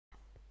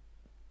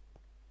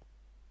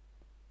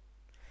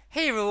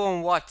Hey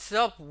everyone, what's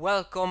up?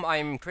 Welcome,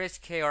 I'm Chris,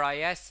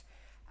 KRIS,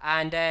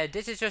 and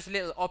this is just a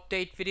little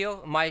update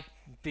video. It might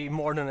be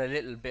more than a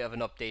little bit of an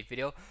update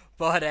video,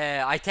 but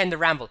I tend to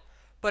ramble.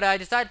 But I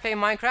decided to play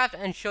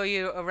Minecraft and show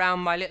you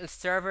around my little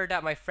server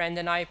that my friend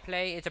and I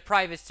play. It's a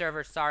private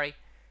server, sorry.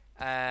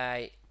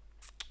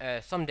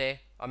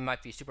 Someday I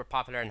might be super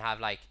popular and have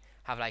like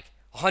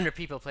 100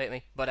 people play with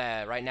me, but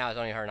right now it's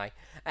only her and I.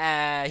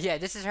 Yeah,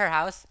 this is her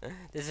house.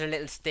 This is her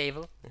little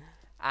stable.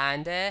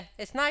 And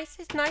it's nice,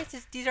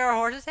 these are our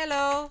horses.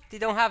 Hello. They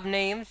don't have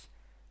names.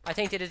 I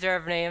think they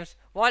deserve names.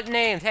 What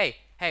names? Hey,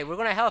 we're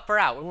gonna help her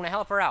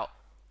out.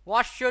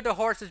 What should the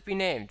horses be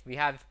named? We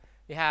have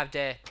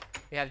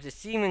the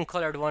semen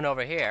colored one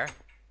over here.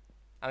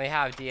 And we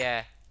have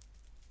the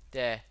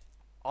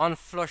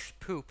unflushed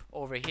poop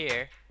over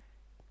here.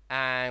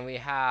 And we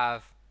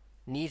have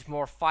needs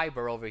more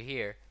fiber over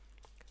here.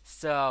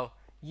 So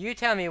you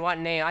tell me what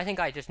name. I think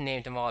I just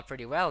named them all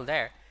pretty well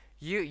there.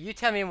 You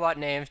tell me what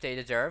names they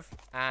deserve,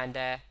 and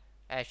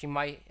she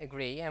might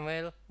agree, and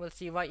we'll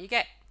see what you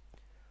get.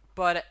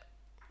 But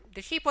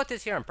did she put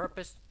this here on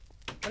purpose?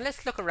 Well,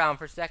 let's look around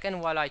for a second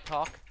while I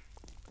talk.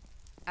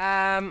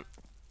 I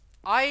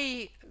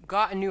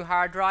got a new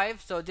hard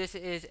drive, so this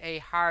is a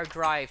hard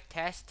drive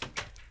test.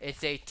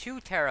 It's a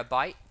 2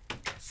 terabyte,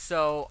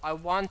 so I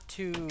want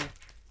to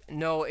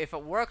know if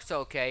it works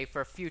okay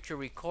for future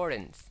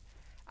recordings,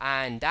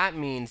 and that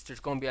means there's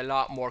going to be a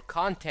lot more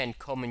content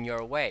coming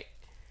your way.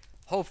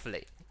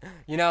 Hopefully.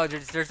 You know,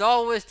 there's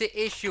always the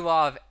issue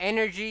of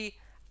energy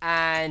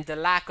and the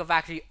lack of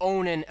actually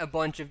owning a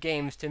bunch of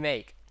games to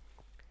make.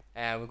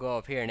 We'll go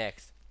up here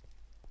next.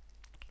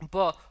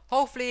 But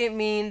hopefully it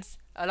means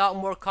a lot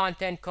more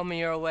content coming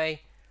your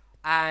way.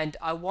 And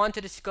I want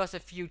to discuss a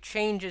few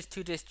changes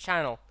to this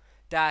channel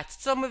that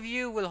some of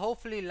you will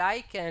hopefully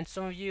like and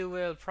some of you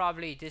will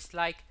probably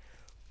dislike.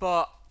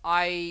 But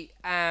I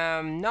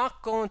am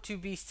not going to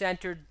be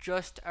centered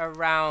just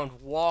around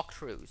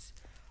walkthroughs.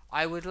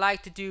 I would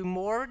like to do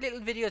more little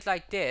videos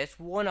like this,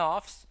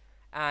 one-offs,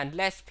 and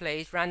let's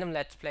plays, random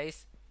let's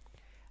plays,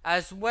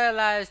 as well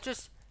as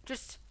just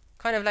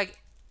kind of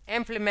like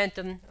implement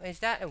them. Is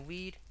that a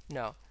weed?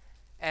 No.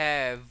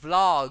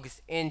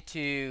 Vlogs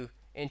into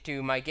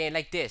my game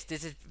like this.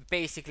 This is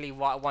basically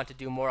what I want to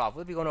do more of.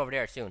 We'll be going over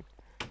there soon.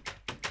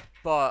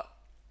 But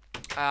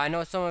I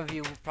know some of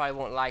you probably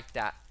won't like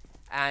that.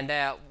 And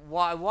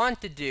what I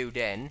want to do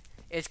then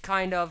is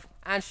kind of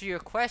answer your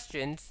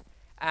questions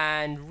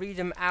and read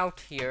them out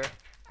here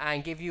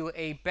and give you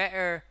a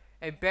better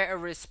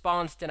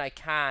response than I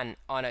can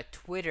on a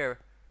Twitter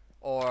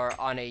or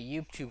on a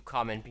YouTube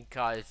comment,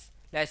 because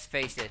let's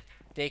face it,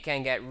 they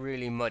can get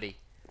really muddy.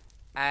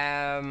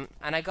 And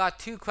I got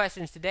 2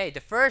 questions today. The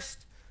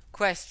first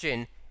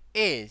question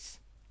is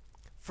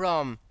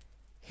from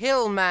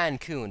Hillman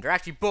Coon. They're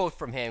actually both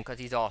from him because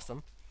he's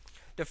awesome.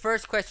 The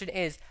first question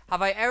is,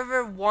 have I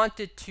ever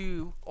wanted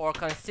to or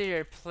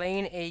considered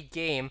playing a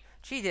game?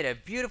 She did a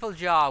beautiful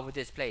job with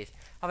this place.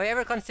 Have I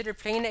ever considered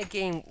playing a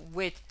game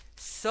with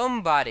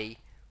somebody,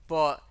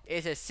 but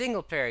it's a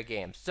single player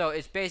game? So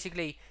it's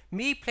basically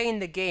me playing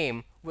the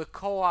game with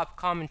co-op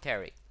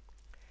commentary.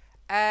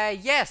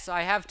 Yes,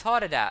 I have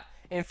thought of that.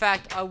 In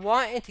fact, I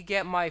wanted to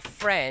get my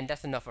friend,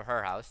 that's enough of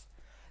her house,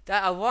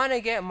 that I want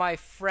to get my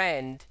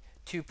friend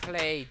to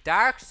play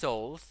Dark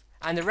Souls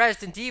and the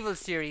Resident Evil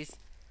series.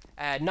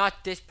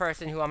 Not this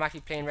person who I'm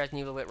actually playing Resident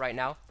Evil with right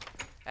now.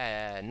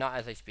 Not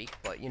as I speak,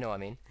 but you know what I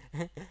mean.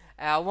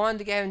 I wanted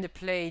to get him to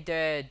play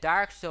the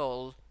Dark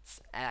Souls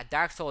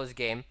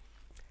game,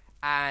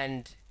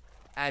 and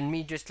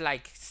me just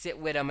like sit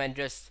with him and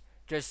just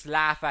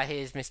laugh at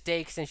his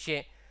mistakes and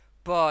shit.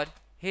 But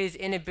his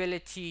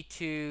inability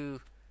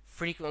to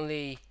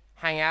frequently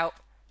hang out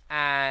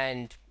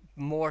and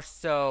more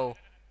so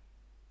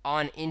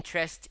on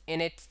interest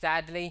in it,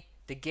 sadly,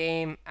 the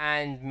game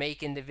and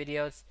making the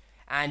videos,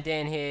 and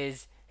then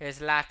his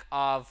lack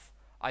of,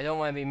 I don't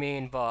want to be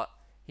mean, but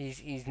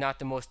he's not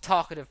the most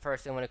talkative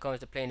person when it comes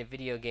to playing a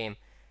video game.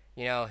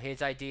 You know,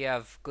 his idea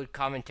of good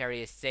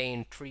commentary is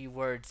saying 3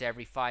 words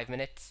every 5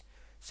 minutes.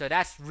 So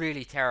that's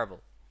really terrible.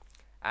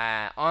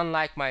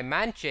 Unlike my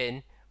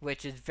mansion,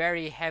 which is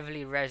very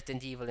heavily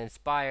Resident Evil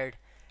inspired,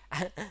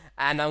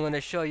 and I'm going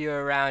to show you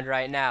around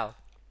right now.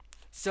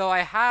 So I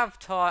have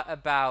thought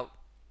about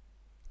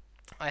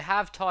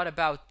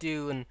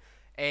doing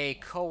a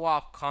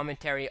co-op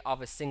commentary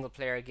of a single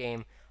player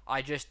game.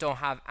 I just don't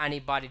have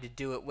anybody to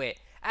do it with,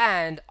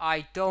 and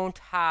I don't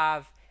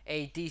have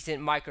a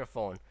decent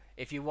microphone.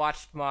 If you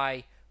watched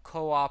my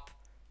co-op,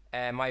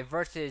 my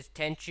versus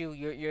Tenchu,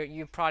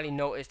 you probably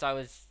noticed I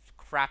was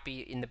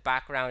crappy in the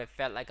background. It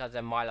felt like I was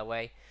a mile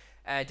away.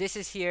 This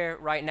is here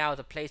right now,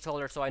 the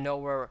placeholder, so I know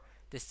where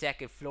the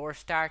second floor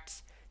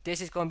starts. This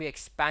is going to be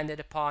expanded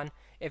upon.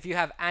 If you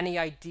have any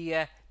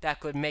idea that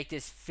could make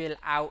this fill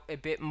out a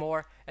bit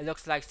more, it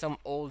looks like some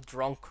old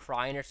drunk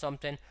crying or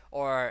something,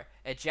 or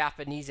a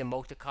Japanese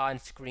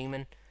emoticon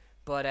screaming.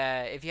 But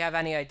if you have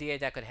any idea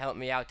that could help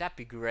me out, that'd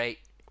be great.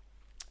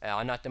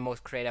 I'm not the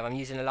most creative. I'm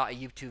using a lot of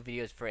YouTube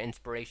videos for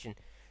inspiration.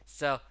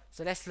 So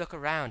let's look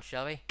around,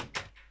 shall we?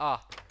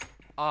 Oh,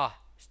 Oh,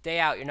 stay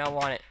out. You're not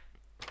wanted.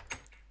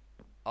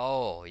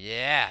 Oh,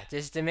 yeah.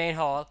 This is the main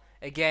hall.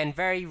 Again,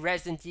 very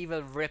Resident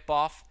Evil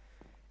rip-off.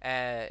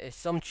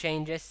 Some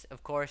changes,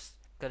 of course,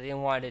 because I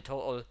didn't want a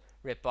total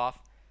rip-off.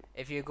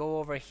 If you go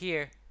over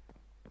here,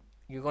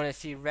 you're going to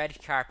see red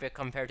carpet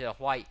compared to the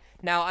white.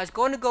 Now, I was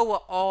going to go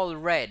with all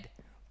red,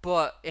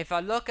 but if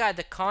I look at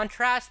the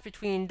contrast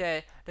between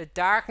the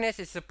darkness,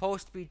 it's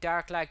supposed to be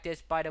dark like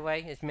this, by the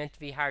way. It's meant to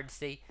be hard to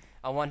see.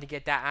 I want to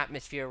get that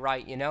atmosphere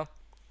right, you know.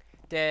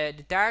 The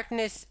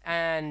darkness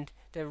and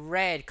the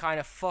red kind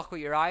of fuck with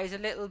your eyes a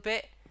little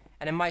bit,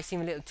 and it might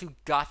seem a little too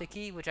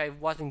gothic-y, which I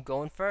wasn't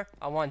going for.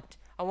 I want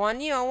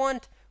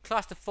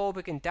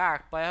claustrophobic and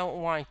dark, but I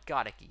don't want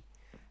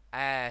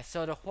gothic-y.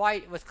 So the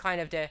white was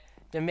kind of to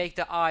make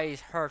the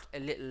eyes hurt a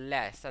little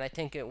less, and I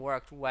think it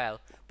worked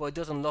well, but it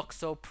doesn't look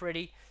so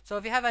pretty. So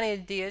if you have any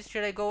ideas,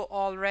 should I go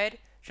all red?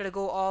 Should I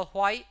go all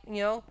white?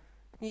 You know,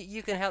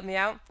 you can help me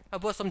out. I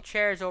put some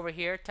chairs over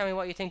here. Tell me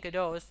what you think of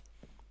those.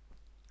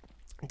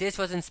 This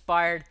was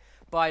inspired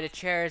by the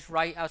chairs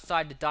right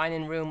outside the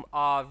dining room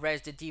of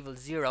Resident Evil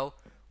 0,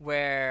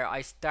 where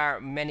I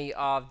start many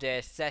of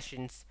the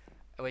sessions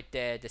with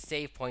the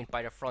save point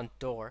by the front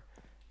door.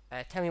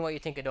 Tell me what you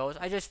think of those.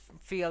 I just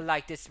feel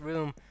like this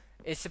room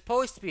is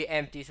supposed to be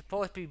empty,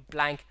 supposed to be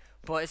blank,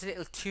 but it's a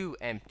little too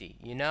empty,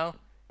 you know?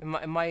 It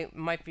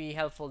might be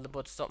helpful to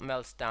put something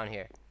else down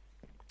here.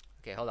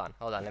 Okay, hold on.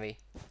 Let me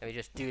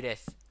just do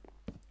this.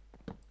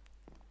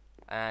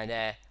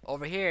 And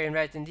over here in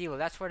Resident Evil,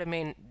 that's where the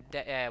main,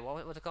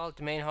 what's it called?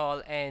 The main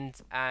hall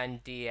ends,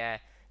 and the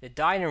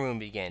dining room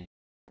begins.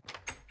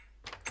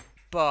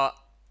 But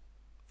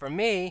for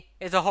me,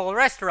 it's a whole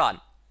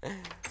restaurant.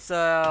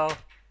 So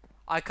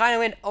I kind of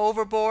went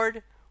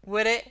overboard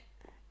with it.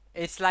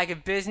 It's like a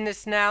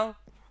business now,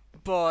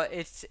 but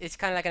it's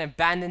kind of like an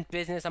abandoned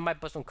business. I might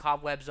put some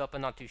cobwebs up,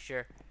 I'm not too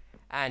sure.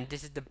 And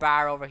this is the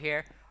bar over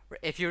here.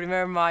 If you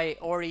remember my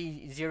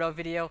Ori Zero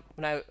video,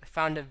 when I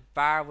found a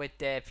bar with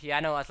the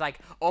piano, I was like,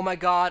 oh my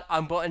god,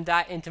 I'm putting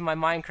that into my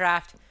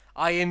Minecraft.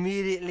 I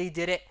immediately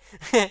did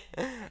it.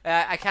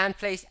 I can't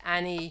place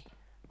any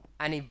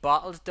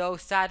bottles though,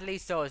 sadly,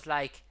 so it's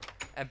like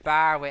a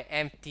bar with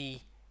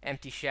empty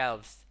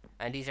shelves.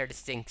 And these are the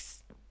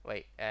sinks.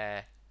 Wait,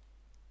 let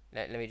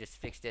me just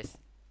fix this.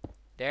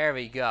 There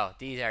we go.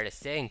 These are the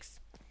sinks.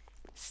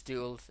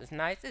 Stools. It's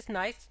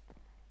nice.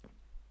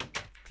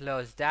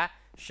 Close that.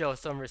 Show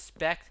some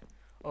respect.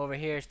 Over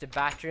here's the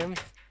bathrooms.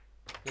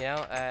 You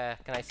know,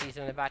 can I see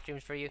some of the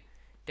bathrooms for you?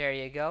 There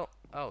you go.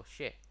 Oh,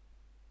 shit.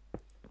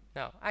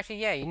 No. Actually,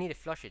 yeah, you need to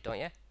flush it, don't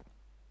you?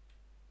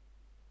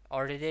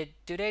 Or do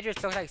they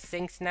just look like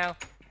sinks now?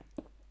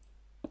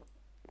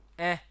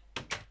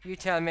 You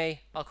tell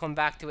me. I'll come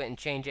back to it and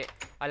change it.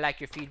 I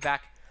like your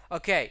feedback.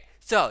 Okay,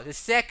 so the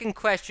second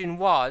question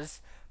was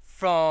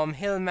from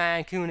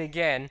Hillman Coon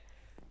again.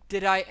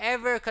 Did I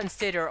ever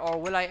consider, or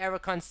will I ever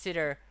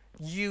consider,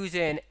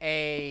 using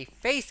a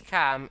face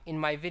cam in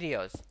my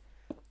videos?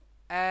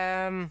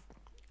 I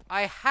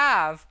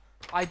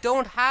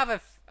don't have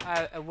a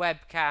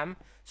webcam,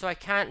 so I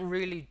can't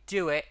really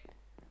do it,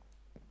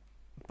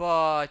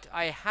 but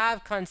I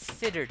have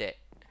considered it.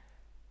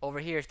 Over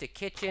here's the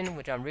kitchen,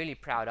 which I'm really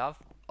proud of.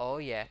 Oh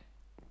yeah,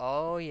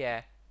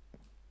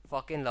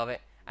 fucking love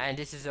it. And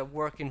this is a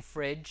working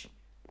fridge.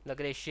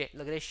 Look at this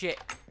shit.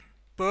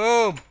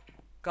 Boom!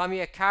 Got me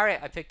a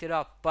carrot. I picked it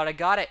up, but I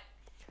got it.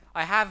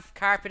 I have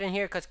carpet in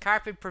here because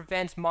carpet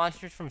prevents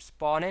monsters from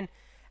spawning,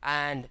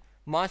 and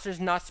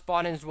monsters not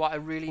spawning is what I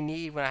really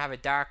need when I have a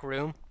dark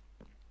room.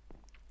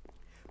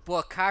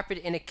 But carpet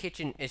in a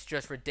kitchen is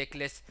just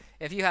ridiculous.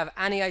 If you have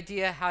any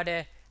idea how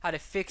to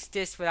fix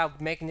this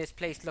without making this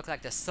place look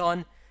like the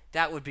sun,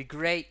 that would be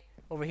great.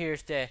 Over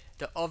here's the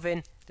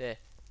oven, the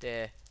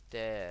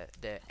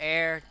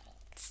air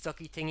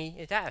sucky thingy.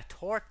 Is that a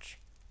torch?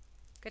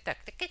 Get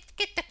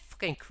the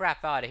fucking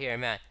crap out of here,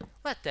 man.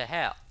 What the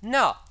hell?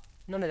 No,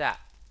 none of that.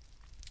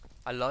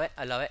 I love it.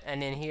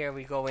 And then here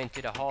we go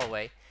into the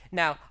hallway.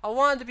 Now, I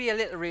wanted to be a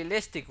little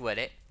realistic with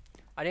it.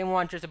 I didn't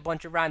want just a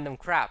bunch of random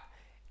crap.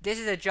 This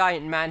is a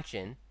giant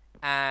mansion,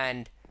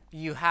 and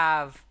you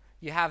have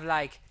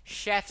like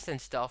chefs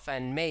and stuff,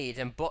 and maids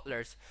and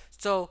butlers.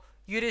 So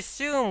you'd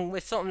assume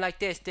with something like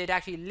this, they'd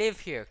actually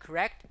live here,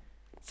 correct?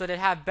 So they'd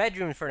have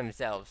bedrooms for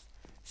themselves.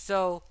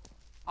 So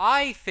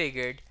I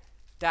figured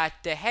that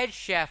the head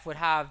chef would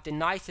have the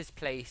nicest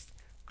place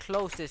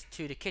closest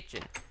to the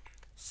kitchen.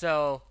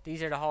 So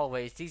these are the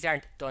hallways. These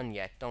aren't done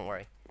yet, don't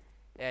worry.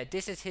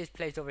 This is his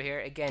place over here.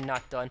 Again,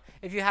 not done.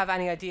 If you have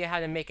any idea how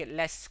to make it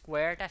less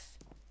square,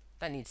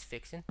 that needs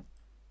fixing.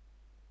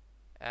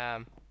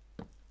 Oh,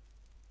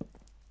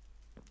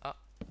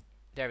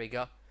 there we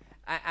go.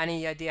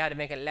 Any idea how to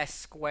make it less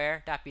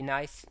square? That'd be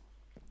nice.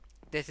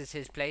 This is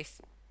his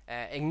place.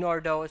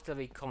 Ignore those, they'll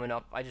be coming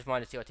up. I just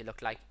wanted to see what they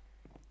look like.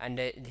 And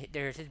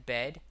there's his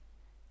bed.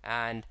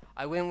 And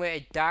I went with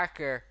a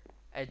darker,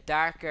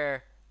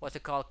 what's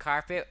it called,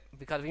 carpet.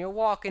 Because when you're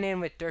walking in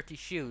with dirty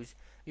shoes,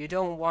 you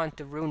don't want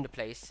to ruin the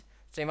place.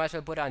 So you might as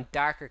well put on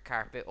darker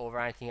carpet over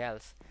anything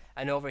else.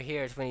 And over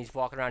here is when he's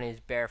walking around in his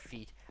bare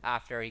feet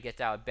after he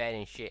gets out of bed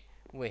and shit,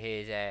 with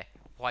his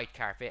white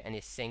carpet and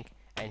his sink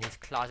and his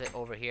closet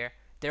over here.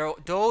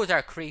 Those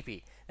are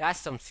creepy. That's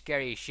some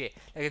scary shit.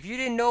 Like, if you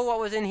didn't know what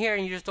was in here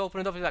and you just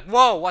open it up, you're like,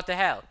 whoa, what the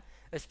hell?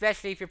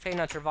 Especially if you're playing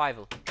on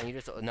survival and you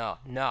just, no,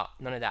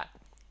 none of that.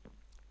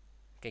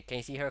 Okay, can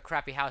you see her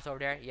crappy house over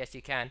there? Yes,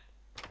 you can.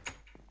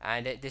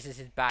 And this is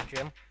his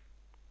bathroom.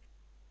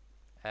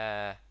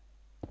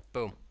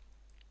 Boom.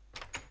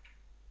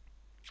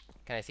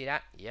 Can I see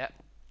that? Yep.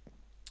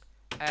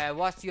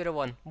 What's the other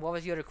one? What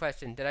was the other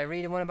question? Did I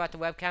read the one about the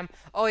webcam?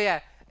 Oh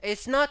yeah,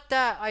 it's not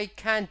that I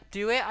can't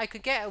do it. I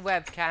could get a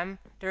webcam.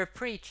 They're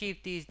pretty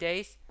cheap these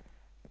days.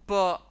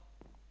 But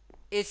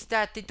it's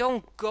that they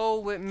don't go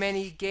with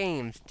many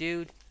games,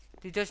 dude.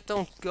 They just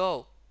don't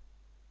go.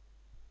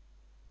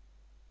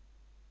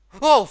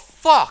 Oh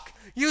fuck!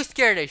 You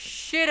scared the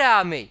shit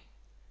out of me,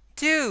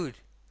 dude.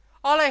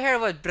 All I heard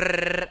was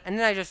brrrr, and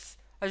then I just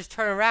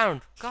turn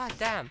around. God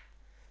damn.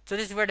 So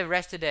this is where the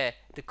rest of the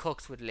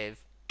cooks would live.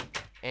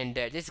 And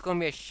this is gonna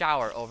be a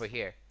shower over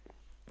here.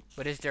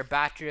 But this is their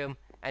bathroom,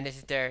 and this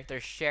is their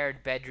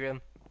shared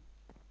bedroom.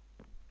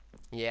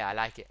 Yeah, I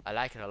like it. I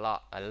like it a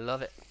lot. I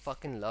love it.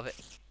 Fucking love it.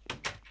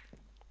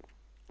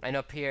 And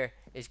up here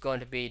is going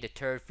to be the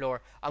 3rd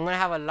floor. I'm gonna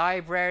have a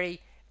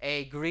library,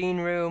 a green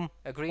room,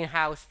 a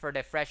greenhouse for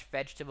the fresh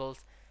vegetables,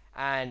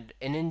 and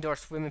an indoor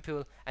swimming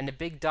pool. And the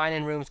big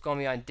dining room is going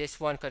to be on this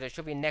one because it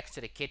should be next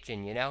to the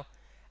kitchen, you know.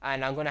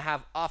 And I'm going to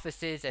have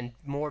offices and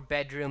more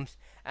bedrooms.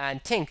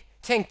 And think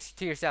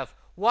to yourself,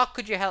 what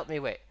could you help me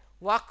with?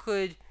 What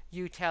could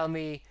you tell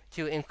me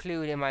to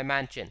include in my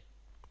mansion?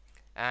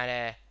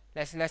 And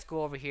let's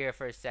go over here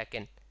for a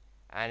second.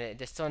 And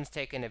the sun's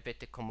taking a bit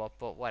to come up,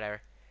 but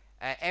whatever.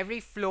 Every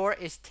floor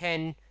is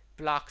 10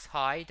 blocks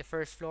high. The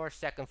 1st floor,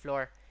 2nd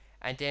floor,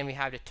 and then we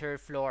have the 3rd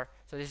floor.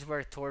 So this is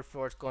where the 3rd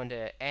floor is going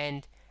to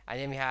end. And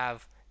then we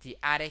have the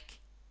attic,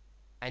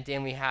 and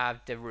then we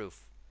have the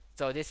roof.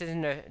 So this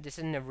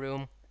isn't a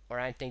room or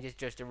anything. This is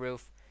just a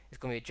roof. It's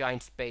going to be a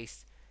giant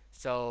space.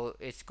 So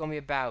it's going to be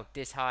about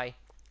this high.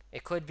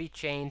 It could be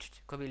changed.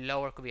 Could be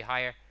lower. Could be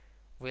higher.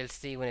 We'll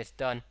see when it's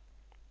done.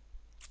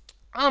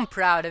 I'm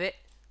proud of it.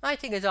 I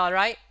think it's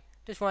alright.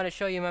 Just want to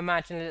show you my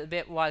mansion a little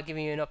bit while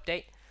giving you an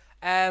update.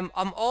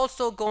 I'm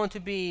also going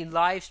to be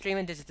live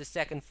streaming. This is the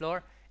 2nd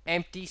floor.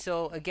 Empty.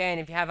 So again,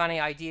 if you have any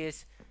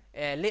ideas,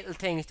 little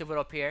things to put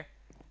up here,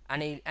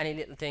 any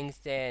little things,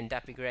 then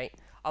that'd be great.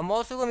 I'm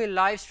also going to be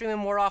live streaming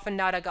more often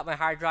now that I got my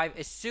hard drive,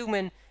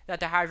 assuming that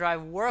the hard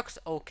drive works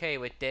okay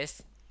with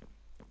this.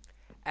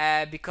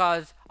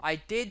 Because I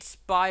did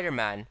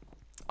Spider-Man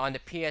on the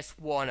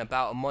PS1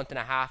 about a month and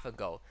a half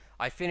ago.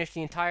 I finished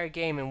the entire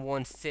game in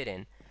one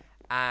sitting,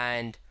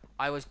 and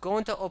I was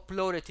going to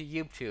upload it to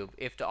YouTube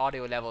if the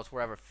audio levels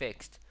were ever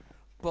fixed.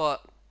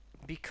 But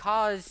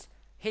because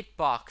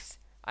Hitbox,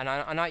 and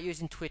I'm not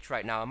using Twitch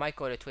right now, I might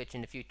go to Twitch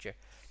in the future,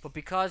 but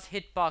because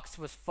Hitbox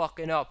was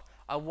fucking up,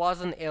 I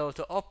wasn't able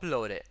to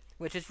upload it,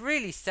 which is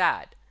really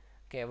sad.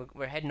 Okay,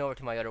 we're heading over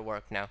to my other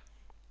work now.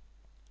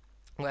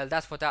 Well,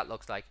 that's what that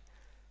looks like.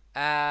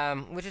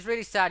 Which is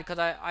really sad because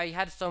I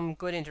had some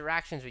good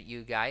interactions with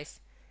you guys.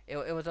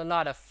 It was a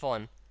lot of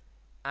fun,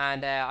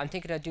 and I'm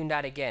thinking of doing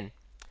that again.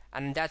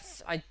 And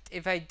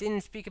if I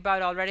didn't speak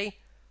about it already,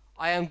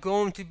 I am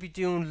going to be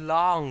doing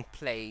long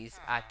plays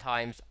at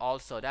times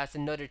also. That's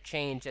another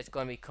change that's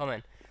going to be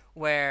coming,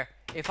 where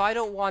if I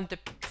don't want to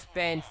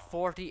spend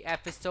 40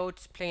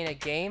 episodes playing a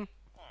game,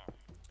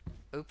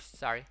 oops,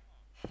 sorry,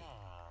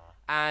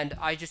 and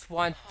I just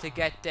want to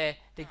get the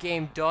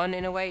game done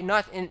in a way,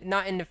 not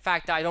in the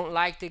fact that I don't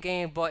like the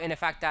game, but in the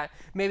fact that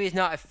maybe it's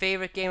not a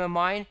favorite game of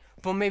mine,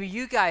 but maybe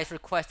you guys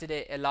requested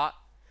it a lot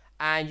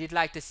and you'd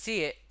like to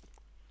see it.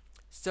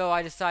 So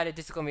I decided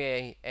this is going to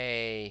be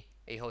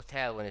a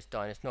hotel when it's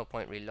done. There's no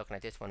point really looking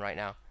at this one right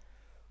now.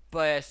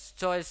 But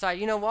so I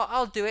decided, you know what,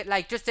 I'll do it.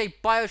 Like, just say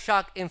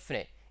BioShock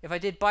Infinite. If I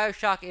did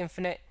BioShock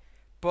Infinite,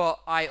 but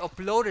I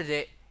uploaded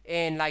it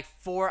in like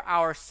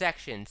 4-hour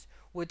sections,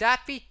 would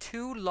that be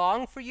too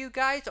long for you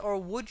guys, or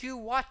would you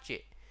watch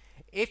it?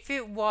 If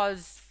it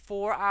was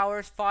 4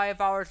 hours, 5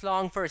 hours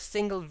long for a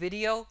single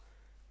video,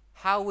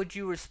 how would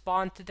you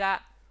respond to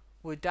that?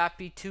 Would that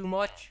be too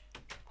much?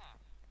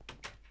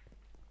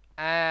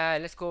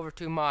 Let's go over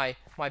to my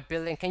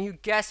building. Can you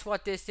guess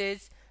what this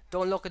is?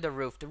 Don't look at the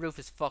roof. The roof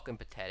is fucking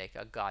pathetic.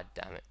 Oh, god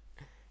damn it.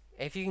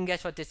 If you can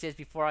guess what this is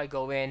before I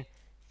go in,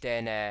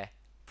 then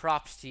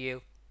props to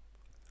you.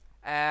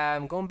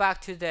 Going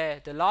back to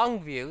the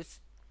long views.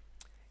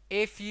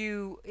 If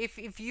you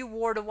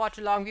were to watch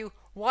a long view,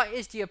 what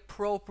is the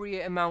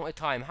appropriate amount of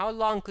time? How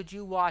long could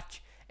you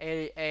watch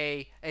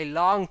a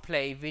long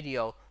play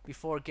video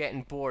before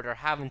getting bored or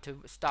having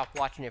to stop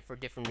watching it for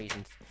different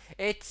reasons?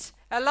 It's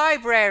a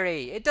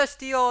library. It does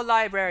the old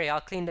library.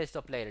 I'll clean this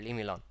up later. Leave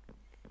me alone.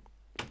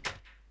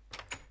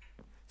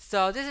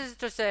 So this is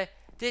just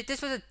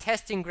this was a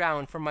testing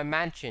ground for my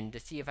mansion to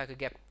see if I could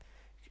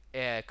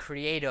get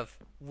creative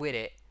with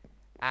it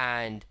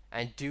and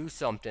do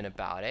something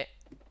about it.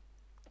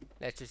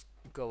 Let's just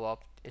go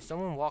up. Is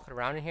someone walking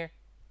around in here?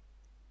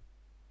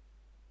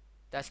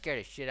 That scared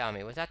the shit out of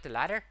me. Was that the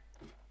ladder?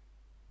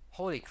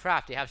 Holy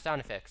crap, they have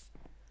sound effects.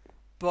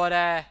 But,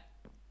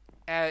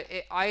 I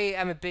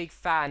am a big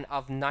fan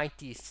of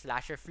 90s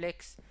slasher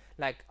flicks.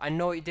 Like, I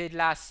know what you did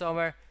last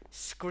summer.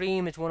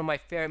 Scream is one of my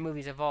favorite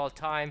movies of all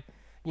time.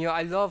 You know,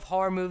 I love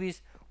horror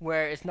movies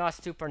where it's not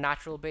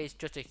supernatural based,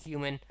 just a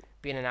human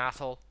being an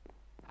asshole.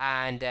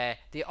 And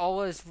they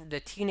always, the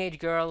teenage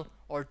girl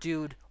or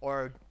dude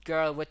or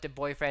girl with the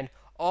boyfriend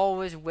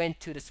always went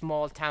to the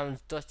small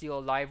town's dusty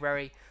old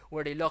library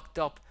where they looked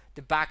up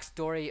the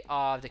backstory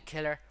of the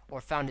killer or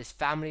found his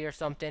family or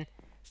something.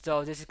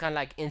 So this is kind of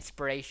like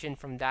inspiration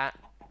from that.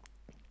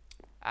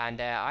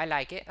 And I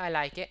like it. I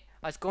like it.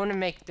 I was going to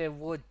make the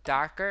wood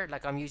darker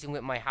like I'm using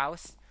with my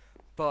house.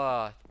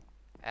 But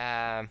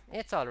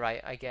it's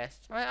alright, I guess.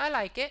 I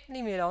like it.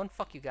 Leave me alone.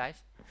 Fuck you guys.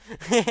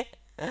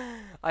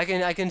 I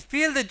can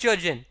feel the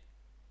judging.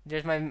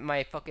 There's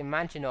my fucking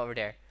mansion over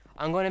there.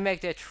 I'm going to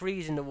make the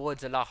trees in the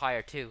woods a lot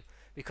higher too.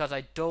 Because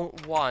I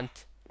don't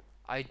want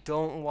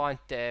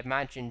the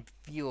mansion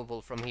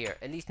viewable from here.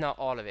 At least not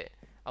all of it.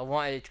 I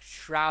want it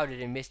shrouded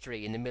in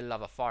mystery in the middle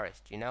of a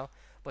forest, you know?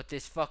 But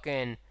this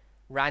fucking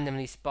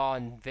randomly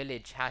spawned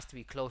village has to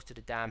be close to the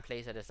damn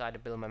place I decided to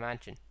build my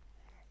mansion.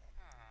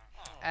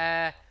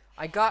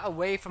 I got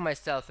away from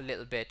myself a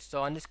little bit,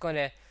 so I'm just going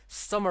to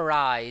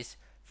summarize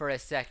for a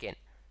second.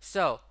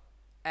 So,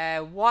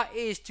 what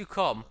is to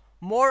come?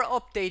 More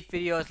update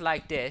videos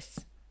like this,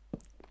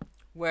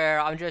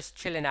 where I'm just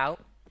chilling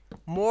out.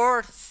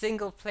 More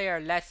single player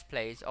let's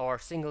plays, or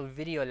single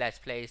video let's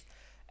plays,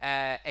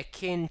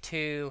 akin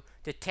to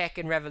the Tech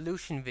and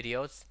Revolution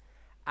videos.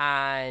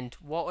 And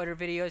what other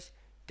videos?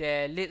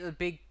 The Little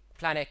Big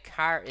Planet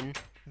Carton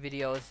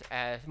videos.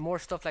 More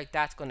stuff like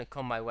that's going to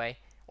come my way,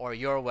 or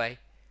your way.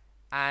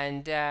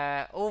 And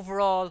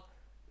overall,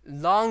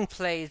 long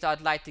plays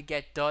I'd like to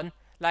get done.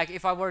 Like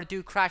if I were to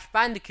do Crash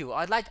Bandicoot,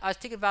 I was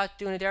thinking about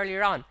doing it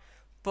earlier on,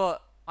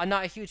 but I'm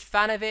not a huge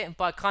fan of it.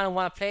 But I kind of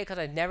want to play it because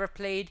I've never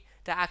played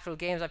the actual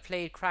games. I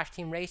played Crash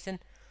Team Racing,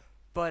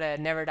 but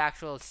never the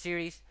actual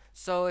series.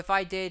 So if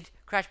I did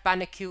Crash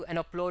Bandicoot and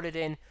uploaded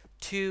in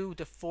 2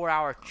 to 4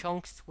 hour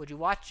chunks, would you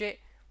watch it?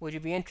 Would you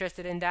be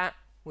interested in that?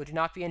 Would you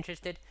not be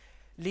interested?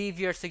 Leave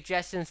your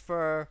suggestions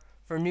for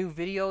new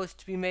videos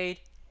to be made.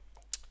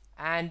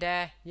 And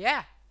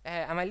yeah,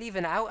 am I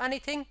leaving out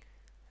anything?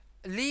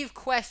 Leave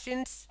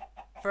questions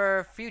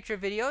for future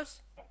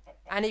videos.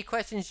 Any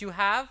questions you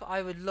have,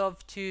 I would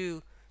love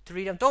to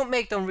read them. Don't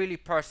make them really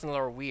personal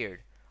or weird.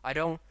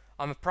 I'm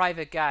a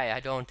private guy. I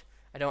don't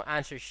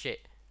answer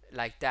shit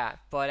like that.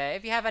 But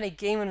if you have any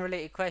gaming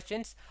related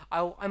questions,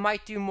 I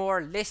might do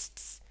more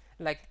lists,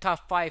 like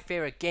top 5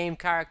 favorite game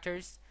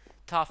characters,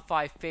 top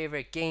 5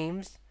 favorite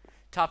games,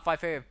 top 5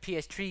 favorite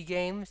PS3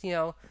 games, you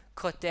know,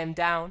 cut them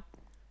down.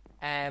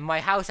 My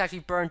house actually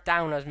burnt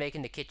down when I was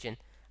making the kitchen,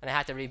 and I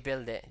had to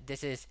rebuild it.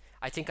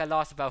 I think I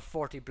lost about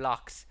 40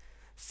 blocks.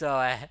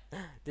 So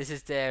this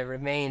is the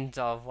remains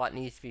of what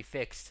needs to be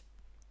fixed.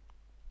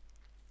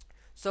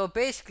 So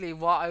basically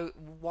what I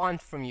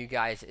want from you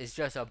guys is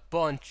just a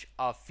bunch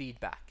of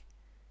feedback.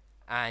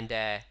 And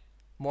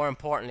more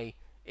importantly,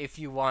 if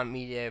you want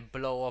me to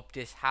blow up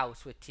this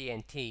house with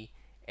TNT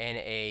in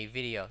a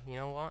video, you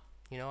know what?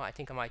 I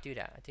think I might do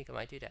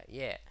that.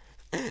 Yeah.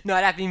 No,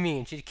 that'd be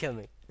mean. She'd kill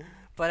me.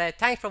 But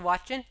thanks for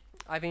watching.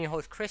 I've been your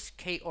host, Chris,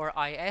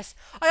 K-R-I-S.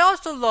 I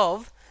also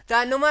love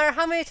that no matter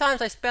how many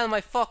times I spell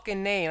my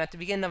fucking name at the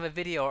beginning of a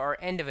video or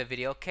end of a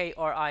video,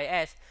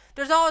 K-R-I-S,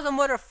 there's always a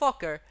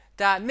motherfucker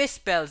that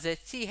misspells it,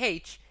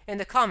 C-H, in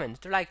the comments.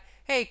 They're like,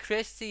 hey,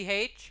 Chris,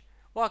 C-H,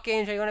 what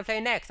games are you going to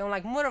play next? I'm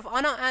like,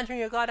 I'm not answering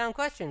your goddamn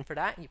question for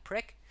that, you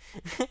prick.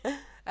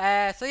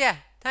 So yeah,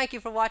 thank you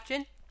for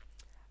watching.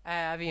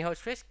 I've been your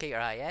host, Chris,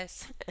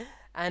 K-R-I-S.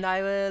 And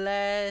I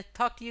will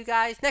talk to you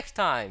guys next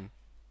time.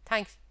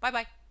 Thanks.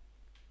 Bye-bye.